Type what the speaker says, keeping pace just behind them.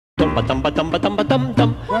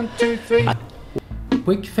One, two, three.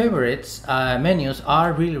 Quick favorites menus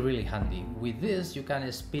are really handy. With this, you can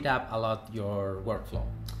speed up a lot your workflow.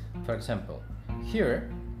 For example, here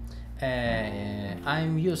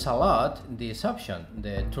I'm use a lot this option,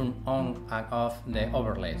 the turn on and off the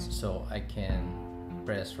overlays. So I can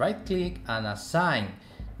press right click and assign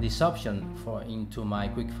this option into my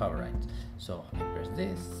quick favorites. So I press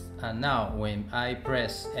this, and now when I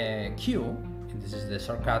press Q, this is the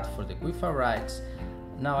shortcut for the quick favorites.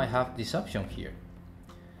 Now I have this option here.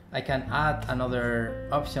 I can add another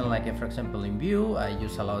option, like for example in view, I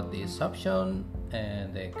use a lot this option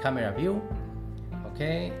and the camera view.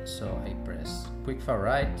 Okay, so I press quick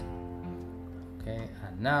favorite. Okay,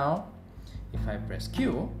 and now if I press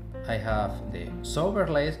Q, I have the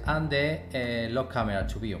overlays and the lock camera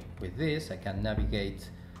to view. With this, I can navigate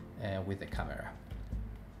with the camera.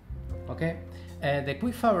 Okay, the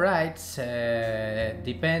quick favorites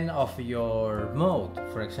depend of your mode.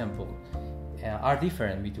 For example, are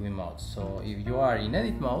different between modes. So if you are in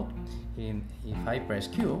edit mode, if I press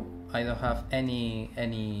Q, I don't have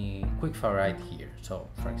any quick favorite here. So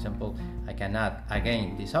for example, I can add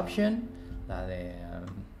again this option that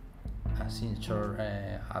insert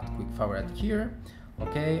add quick favorite here,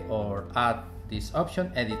 okay, or add this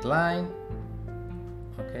option edit line,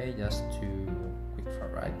 okay, just to quick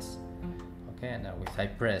favorites. Okay, and now if I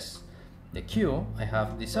press the Q, I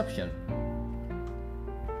have this option.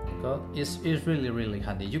 It's really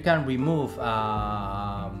handy. You can remove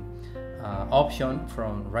option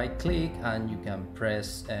from right click and you can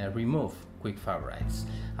press remove quick favorites.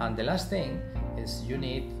 And the last thing is you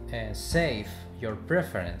need save your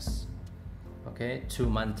preference, okay, to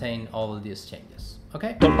maintain all these changes.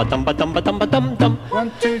 Okay.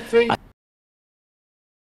 One, two, three.